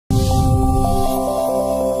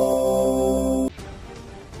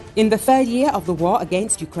In the third year of the war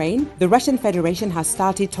against Ukraine, the Russian Federation has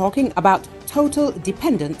started talking about total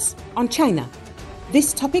dependence on China.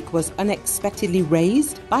 This topic was unexpectedly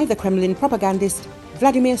raised by the Kremlin propagandist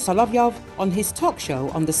Vladimir Solovyov on his talk show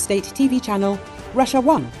on the state TV channel Russia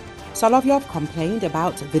 1. Solovyov complained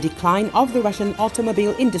about the decline of the Russian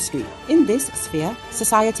automobile industry. In this sphere,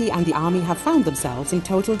 society and the army have found themselves in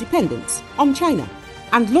total dependence on China.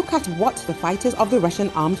 And look at what the fighters of the Russian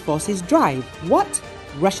armed forces drive. What?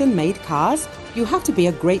 Russian-made cars? You have to be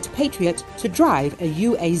a great patriot to drive a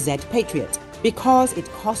UAZ Patriot, because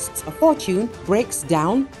it costs a fortune, breaks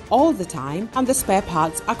down all the time, and the spare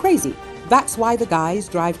parts are crazy. That's why the guys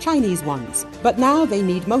drive Chinese ones. But now they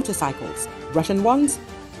need motorcycles. Russian ones?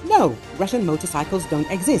 No, Russian motorcycles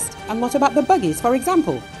don't exist. And what about the buggies, for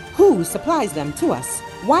example? Who supplies them to us?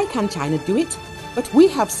 Why can China do it, but we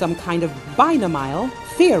have some kind of binomial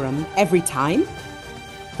theorem every time?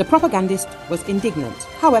 The propagandist was indignant.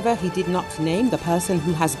 However, he did not name the person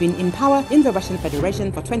who has been in power in the Russian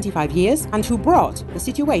Federation for 25 years and who brought the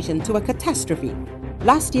situation to a catastrophe.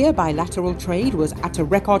 Last year, bilateral trade was at a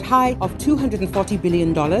record high of $240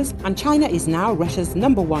 billion, and China is now Russia's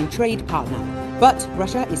 #1 trade partner. But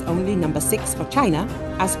Russia is only number 6 for China,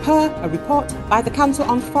 as per a report by the Council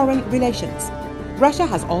on Foreign Relations. Russia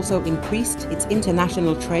has also increased its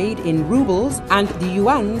international trade in rubles, and the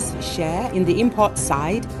yuan's share in the import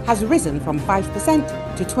side has risen from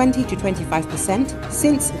 5% to 20 to 25%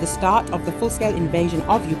 since the start of the full-scale invasion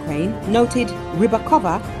of Ukraine, noted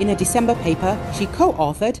Rybakova in a December paper she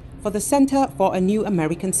co-authored for the Center for a New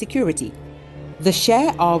American Security. The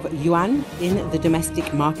share of yuan in the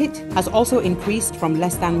domestic market has also increased from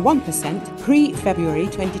less than 1% pre-February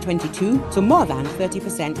 2022 to more than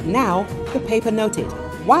 30% now, the paper noted.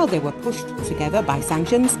 While they were pushed together by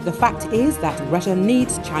sanctions, the fact is that Russia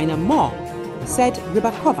needs China more, said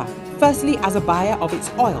Rybakova, firstly as a buyer of its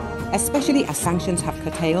oil, especially as sanctions have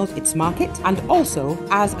curtailed its market, and also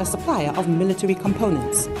as a supplier of military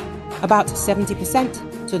components. About 70%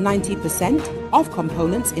 to 90% of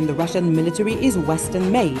components in the Russian military is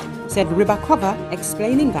Western-made, said Rybakova,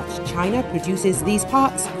 explaining that China produces these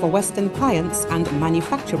parts for Western clients and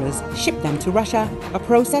manufacturers ship them to Russia, a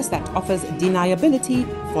process that offers deniability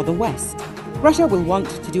for the West. Russia will want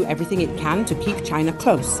to do everything it can to keep China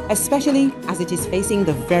close, especially as it is facing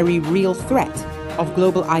the very real threat of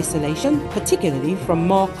global isolation, particularly from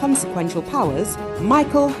more consequential powers.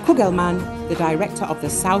 Michael Kugelman, the director of the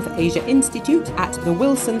South Asia Institute at the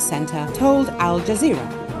Wilson Center, told Al Jazeera.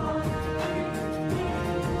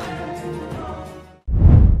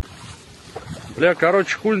 Бля,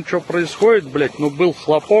 короче, хуй, что происходит, блядь, ну был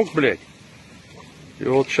хлопок, блядь. И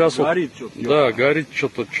вот сейчас горит вот, что-то. Да, горит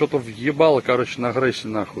что-то въебало, короче, на Грессе,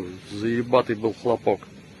 нахуй. Заебатый был хлопок.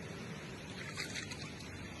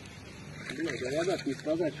 Блядь, а вода не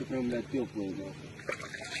сказать, что прям, блядь, теплая,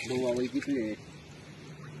 нахуй. Бывало и теплее.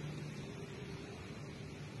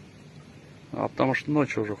 А потому что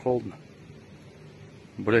ночью уже холодно.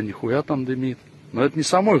 Бля, нихуя там дымит. Но это не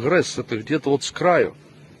самой Гресс, это где-то вот с краю.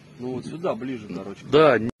 Ну вот сюда, ближе, короче.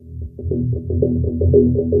 Да.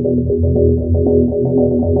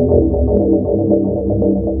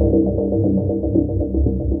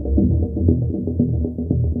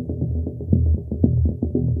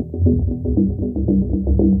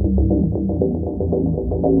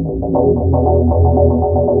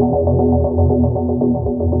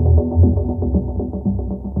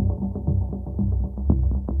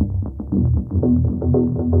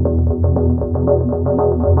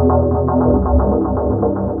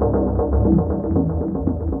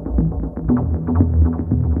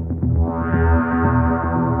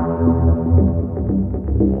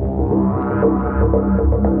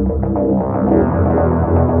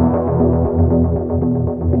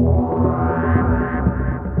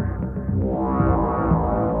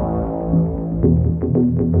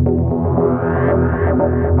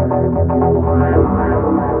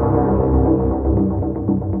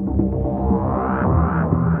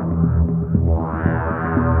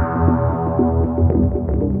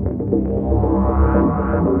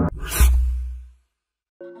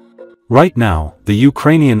 Right now, the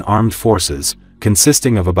Ukrainian armed forces,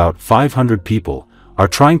 consisting of about 500 people, are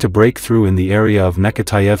trying to break through in the area of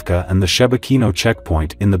Nekatayevka and the Shebekino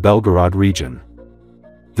checkpoint in the Belgorod region.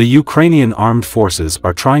 The Ukrainian armed forces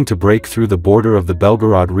are trying to break through the border of the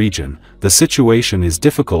Belgorod region. The situation is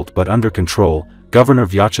difficult but under control, Governor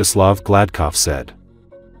Vyacheslav Gladkov said.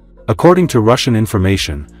 According to Russian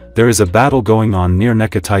information, there is a battle going on near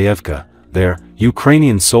Nekatayevka. There,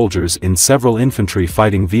 Ukrainian soldiers in several infantry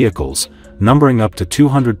fighting vehicles, numbering up to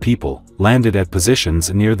 200 people, landed at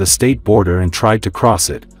positions near the state border and tried to cross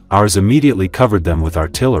it, ours immediately covered them with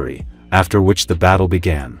artillery, after which the battle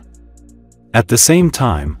began. At the same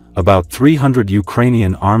time, about 300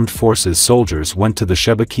 Ukrainian armed forces soldiers went to the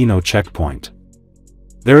Shebekino checkpoint.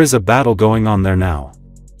 There is a battle going on there now.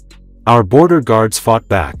 Our border guards fought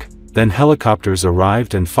back, then helicopters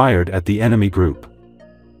arrived and fired at the enemy group.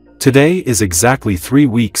 Today is exactly 3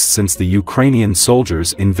 weeks since the Ukrainian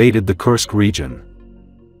soldiers invaded the Kursk region.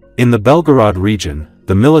 In the Belgorod region,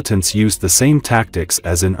 the militants used the same tactics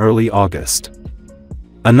as in early August.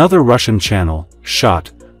 Another Russian channel,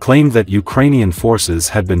 Shot, claimed that Ukrainian forces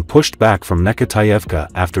had been pushed back from Nekatayevka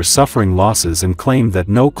after suffering losses and claimed that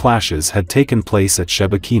no clashes had taken place at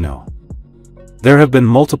Shebekino. There have been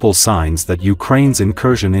multiple signs that Ukraine's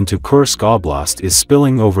incursion into Kursk Oblast is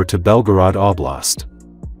spilling over to Belgorod Oblast.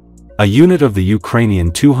 A unit of the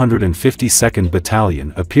Ukrainian 252nd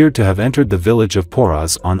Battalion appeared to have entered the village of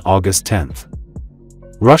Poraz on August 10.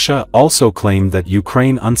 Russia also claimed that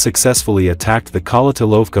Ukraine unsuccessfully attacked the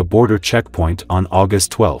Kalatilovka border checkpoint on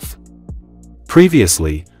August 12.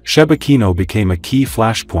 Previously, Shebekino became a key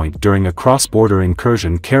flashpoint during a cross-border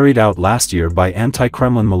incursion carried out last year by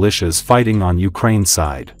anti-Kremlin militias fighting on Ukraine's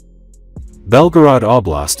side. Belgorod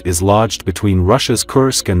Oblast is lodged between Russia's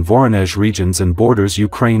Kursk and Voronezh regions and borders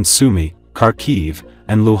Ukraine's Sumy, Kharkiv,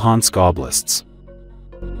 and Luhansk oblasts.